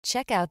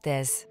Check out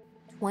this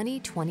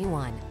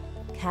 2021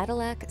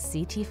 Cadillac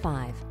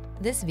CT5.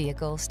 This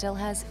vehicle still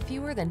has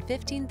fewer than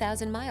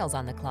 15,000 miles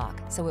on the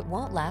clock, so it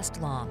won't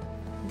last long.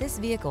 This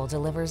vehicle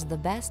delivers the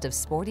best of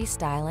sporty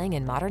styling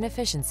and modern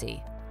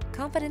efficiency.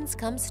 Confidence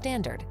comes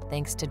standard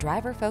thanks to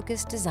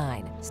driver-focused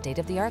design,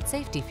 state-of-the-art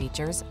safety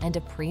features, and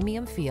a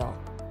premium feel.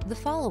 The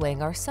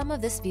following are some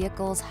of this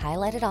vehicle's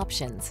highlighted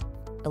options: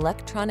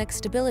 electronic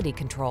stability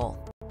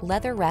control,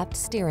 leather-wrapped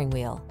steering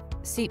wheel,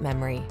 seat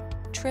memory,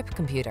 trip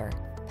computer,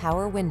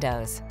 power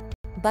windows,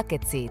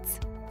 bucket seats,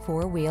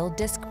 four-wheel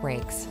disc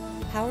brakes,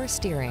 power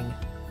steering.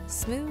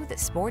 Smooth,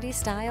 sporty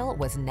style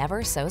was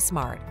never so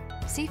smart.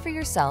 See for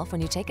yourself when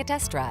you take a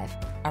test drive.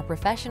 Our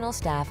professional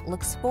staff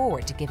looks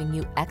forward to giving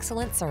you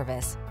excellent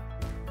service.